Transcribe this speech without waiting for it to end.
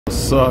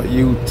What's up,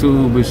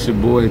 YouTube? It's your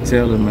boy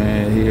Taylor,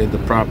 man, here at the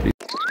property.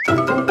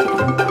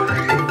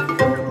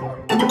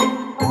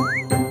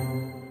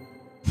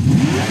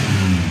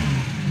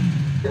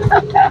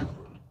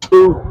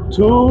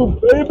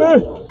 YouTube,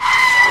 baby.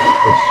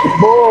 It's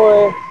your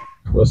boy.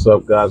 What's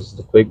up, guys? It's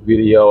a quick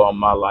video on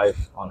my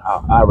life, on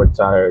how I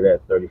retired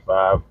at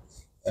 35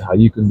 and how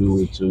you can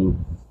do it too.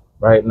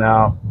 Right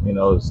now, you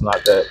know, it's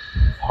not that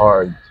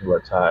hard to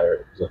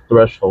retire. There's a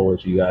threshold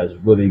that you guys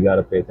really got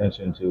to pay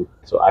attention to.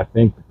 So I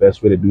think the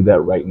best way to do that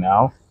right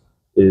now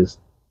is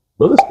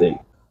real estate.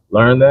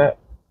 Learn that,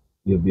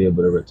 you'll be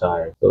able to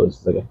retire. So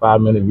it's like a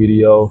 5-minute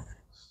video.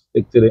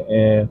 Stick to the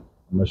end.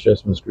 I'm gonna share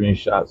some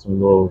screenshots,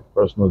 some little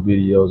personal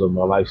videos of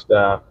my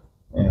lifestyle,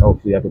 and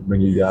hopefully I can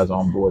bring you guys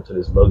on board to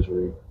this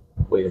luxury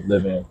way of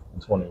living in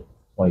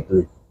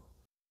 2023.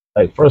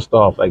 Like, first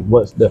off, like,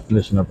 what's the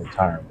definition of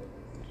retirement?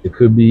 It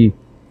could be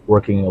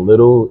working a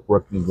little,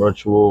 working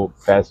virtual,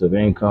 passive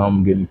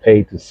income, getting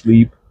paid to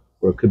sleep,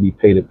 or it could be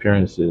paid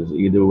appearances.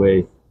 Either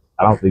way,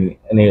 I don't think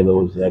any of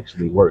those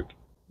actually work.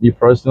 Me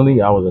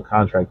personally, I was a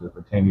contractor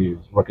for 10 years,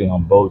 working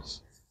on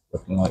boats,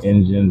 working on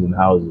engines and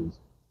houses.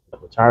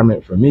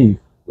 Retirement for me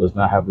was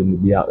not having to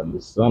be out in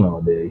the sun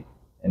all day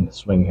and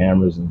swing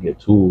hammers and get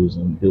tools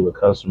and deal with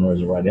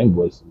customers and write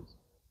invoices.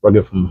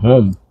 Working from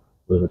home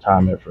was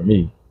retirement for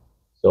me.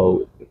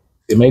 So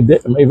it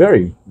may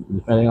vary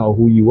depending on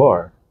who you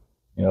are,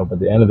 you know, but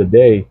at the end of the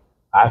day,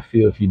 I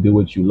feel if you do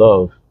what you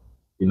love,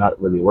 you're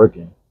not really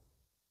working.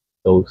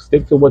 So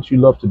stick to what you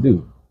love to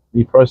do.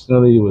 Me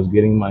personally, was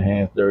getting my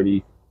hands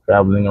dirty,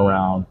 traveling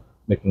around,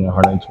 making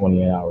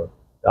 120 an hour.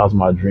 That was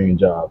my dream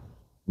job.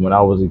 When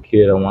I was a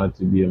kid, I wanted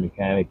to be a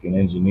mechanic, an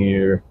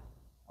engineer.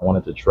 I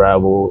wanted to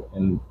travel,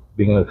 and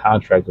being a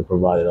contractor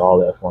provided all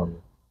that for me.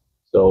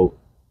 So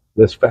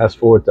let's fast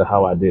forward to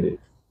how I did it.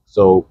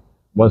 So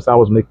once I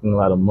was making a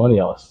lot of money,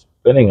 I was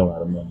spending a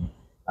lot of money.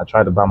 I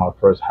tried to buy my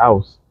first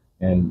house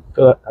and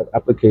fill out an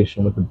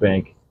application with the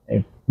bank,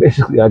 and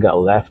basically I got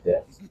laughed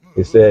at.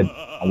 They said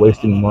I'm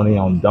wasting money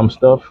on dumb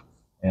stuff,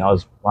 and I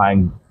was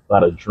buying a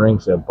lot of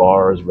drinks at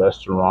bars,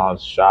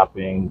 restaurants,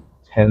 shopping,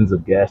 tens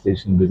of gas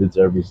station visits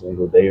every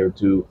single day or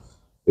two.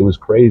 It was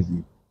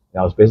crazy. And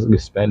I was basically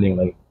spending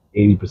like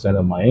 80%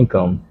 of my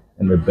income,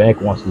 and the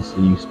bank wants to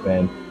see you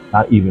spend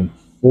not even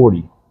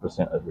 40%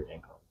 of your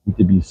income. You need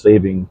to be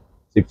saving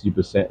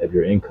 60% of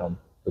your income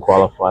to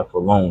qualify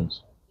for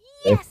loans.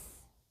 Okay? Yes.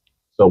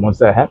 So once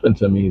that happened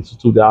to me, it's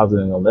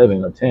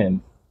 2011 or 10,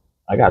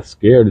 I got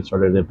scared and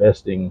started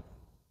investing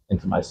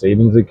into my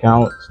savings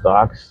account,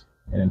 stocks,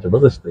 and into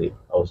real estate.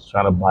 I was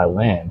trying to buy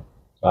land.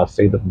 So I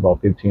saved up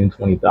about 15,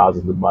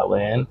 20,000 to buy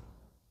land,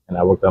 and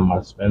I worked on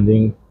my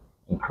spending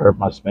and curbed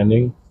my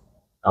spending.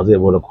 I was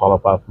able to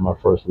qualify for my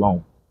first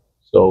loan.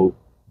 So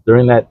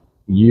during that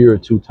year or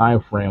two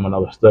time frame when I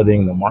was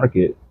studying the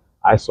market,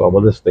 I saw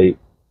real estate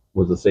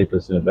was the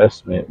safest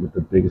investment with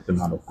the biggest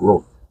amount of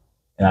growth.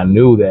 And I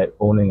knew that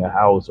owning a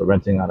house or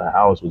renting out a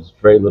house was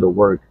very little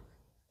work,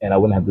 and I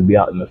wouldn't have to be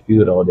out in the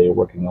field all day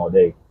working all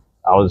day.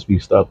 I would just be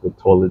stuck with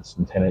toilets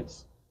and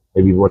tenants,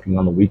 maybe working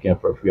on the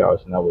weekend for a few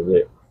hours, and that was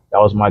it. That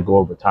was my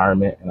goal of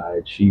retirement, and I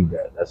achieved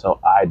that. That's how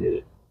I did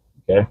it,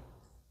 okay?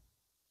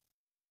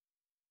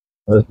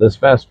 Let's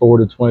fast forward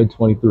to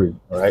 2023,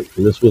 all right?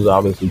 So this was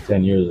obviously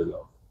 10 years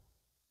ago.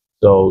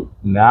 So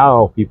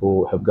now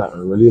people have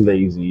gotten really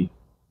lazy.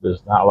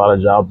 There's not a lot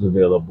of jobs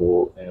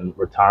available, and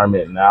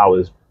retirement now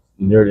is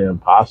nearly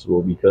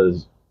impossible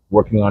because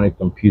working on a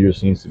computer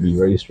seems to be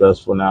very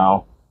stressful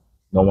now.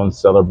 No one's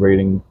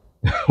celebrating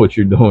what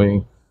you're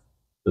doing.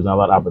 There's not a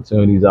lot of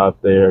opportunities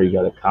out there. You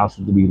got to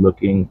constantly be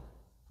looking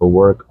for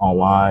work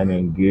online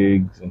and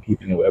gigs and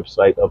keeping your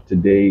website up to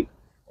date,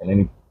 and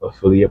any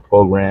affiliate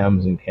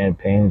programs and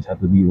campaigns have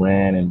to be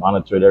ran and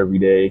monitored every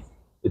day.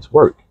 It's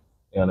work,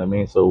 you know what I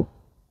mean? So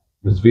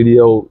this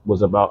video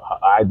was about how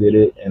I did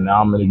it, and now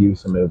I'm going to give you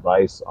some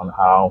advice on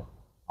how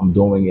I'm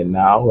doing it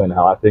now and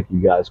how I think you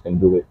guys can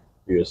do it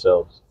for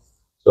yourselves.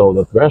 So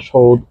the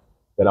threshold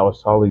that I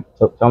was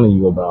telling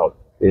you about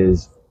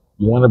is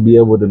you want to be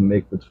able to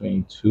make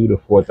between $2,000 to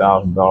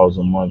 $4,000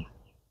 a month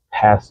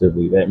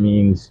passively. That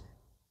means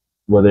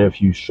whether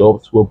if you show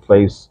up to a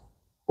place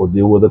or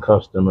deal with a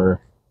customer,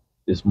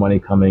 it's money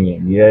coming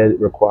in. Yeah, it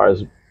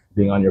requires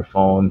being on your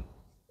phone.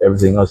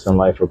 Everything else in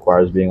life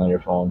requires being on your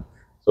phone.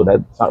 So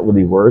that's not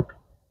really work.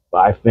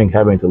 But I think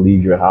having to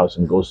leave your house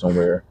and go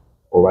somewhere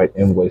or write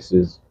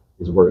invoices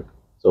is work.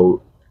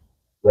 So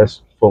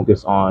let's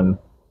focus on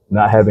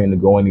not having to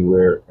go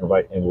anywhere and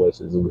write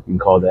invoices. We can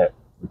call that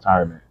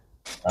retirement.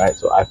 All right.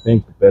 So I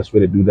think the best way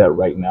to do that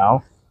right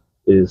now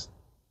is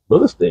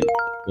real estate.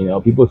 You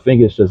know, people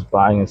think it's just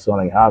buying and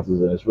selling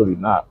houses, and it's really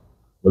not.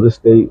 Real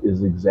estate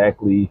is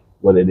exactly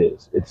what it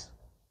is. It's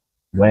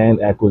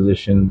land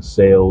acquisition,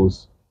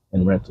 sales,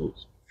 and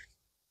rentals.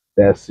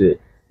 That's it.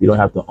 You don't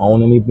have to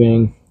own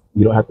anything.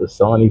 You don't have to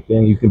sell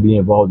anything. You can be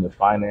involved in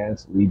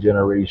finance, lead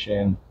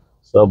generation,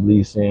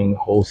 subleasing,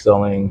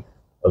 wholesaling,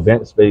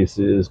 event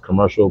spaces,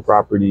 commercial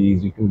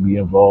properties. You can be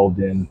involved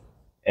in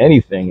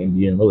anything and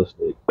be in real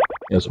estate.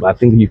 And so I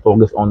think if you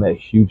focus on that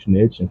huge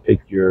niche and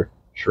pick your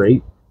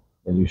trait,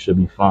 then you should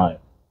be fine.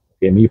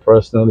 Okay, me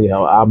personally,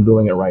 how I'm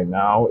doing it right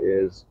now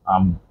is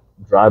I'm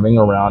driving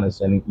around and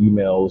sending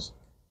emails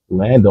to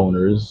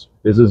landowners,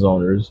 business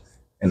owners,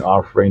 and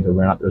offering to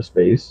rent out their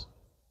space.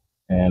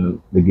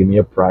 And they give me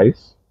a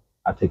price.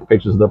 I take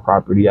pictures of the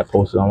property, I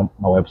post it on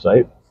my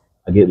website.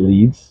 I get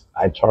leads.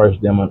 I charge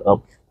them an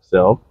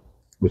upsell,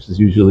 which is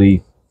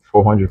usually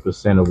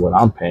 400% of what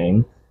I'm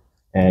paying.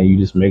 And you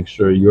just make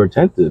sure you're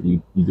attentive.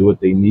 You do what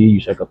they need, you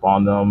check up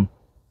on them,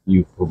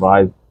 you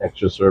provide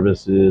extra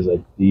services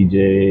like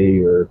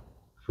DJ or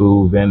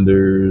food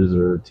vendors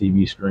or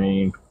TV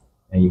screen,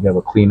 and you have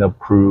a cleanup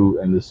crew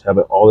and just have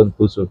an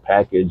all-inclusive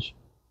package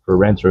for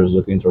renters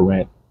looking to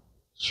rent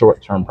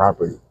short-term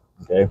property.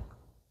 Okay.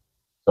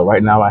 So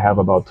right now I have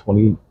about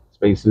 20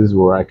 spaces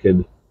where I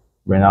could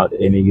rent out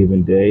any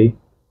given day.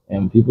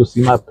 And people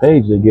see my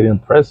page, they get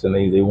impressed and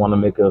they want to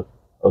make a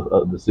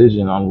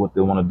decision on what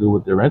they want to do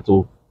with their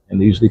rental. And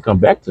they usually come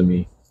back to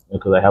me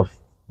because I have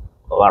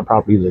a lot of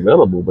properties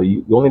available, but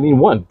you only need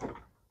one.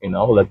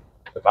 Like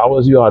if I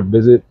was you, I'd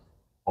visit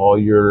all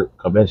your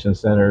convention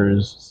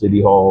centers,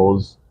 city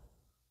halls,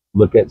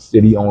 look at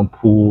city-owned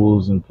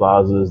pools and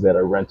plazas that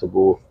are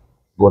rentable,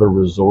 go to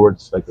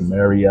resorts like the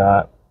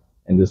Marriott,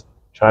 and just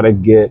try to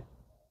get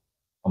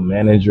a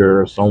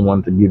manager or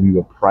someone to give you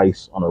a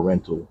price on a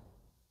rental.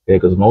 Okay,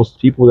 because most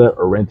people that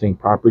are renting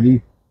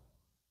property,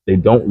 they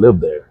don't live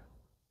there.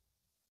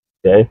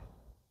 Okay,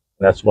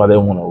 that's why they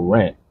want to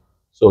rent.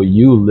 So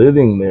you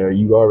living there,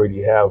 you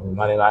already have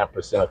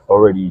 99%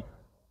 authority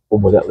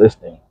over that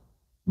listing.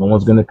 No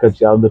one's going to cut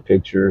you out of the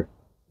picture.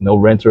 No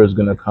renter is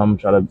going to come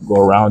try to go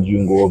around you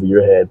and go over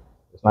your head.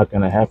 It's not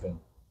going to happen.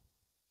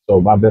 So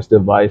my best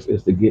advice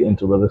is to get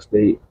into real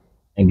estate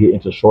and get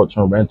into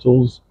short-term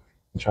rentals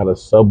and try to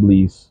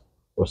sublease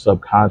or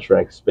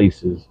subcontract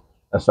spaces.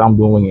 That's how I'm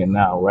doing it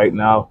now. Right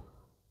now,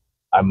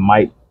 I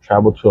might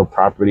travel to a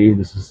property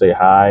just to say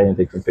hi and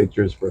take some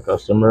pictures for a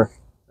customer.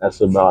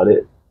 That's about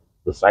it.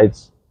 The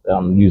sites that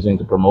I'm using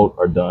to promote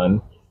are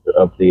done.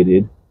 They're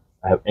updated.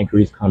 I have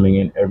inquiries coming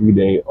in every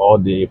day, all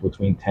day,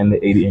 between 10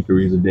 to 80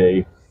 inquiries a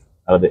day.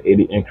 Out of the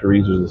 80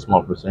 inquiries, there's a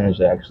small percentage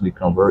that actually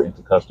convert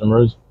into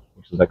customers,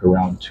 which is like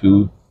around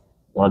 1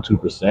 or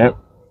 2%.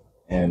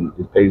 And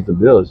it pays the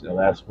bills.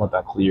 Last month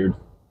I cleared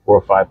 4,000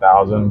 or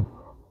 5,000,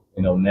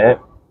 net,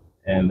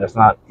 and that's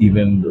not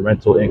even the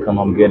rental income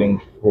I'm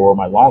getting for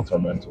my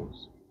long-term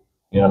rentals.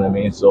 You know what I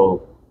mean?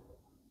 So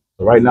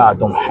right now I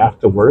don't have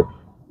to work,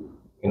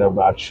 but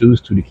I choose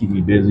to keep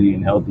me busy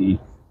and healthy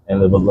and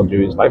live a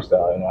luxurious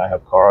lifestyle. I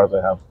have cars,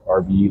 I have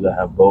RVs, I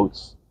have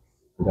boats,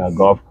 I got a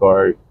golf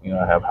cart,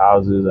 I have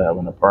houses, I have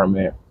an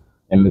apartment,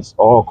 and it's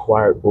all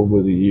acquired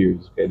over the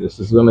years. Okay, this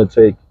is going to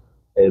take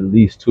at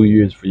least 2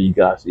 years for you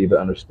guys to even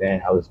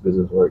understand how this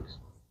business works.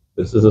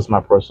 This is just my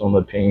personal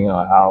opinion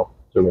on how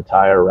to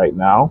retire right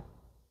now.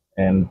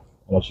 And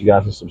I want you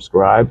guys to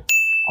subscribe.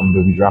 I'm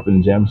going to be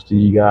dropping gems to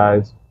you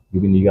guys,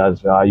 giving you guys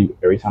value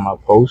every time I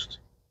post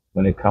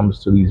when it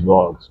comes to these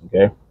vlogs.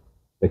 Okay.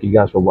 Thank you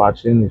guys for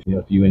watching.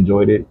 If you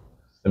enjoyed it,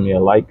 send me a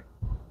like,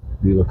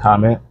 leave a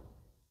comment,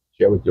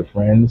 share with your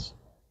friends,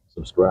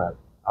 subscribe.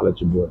 I'll let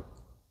you boy.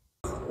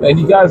 Man,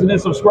 you guys didn't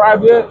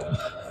subscribe yet?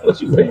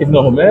 What you waiting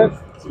on, man?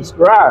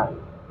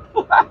 Subscribe.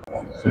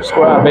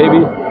 Subscribe,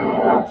 baby.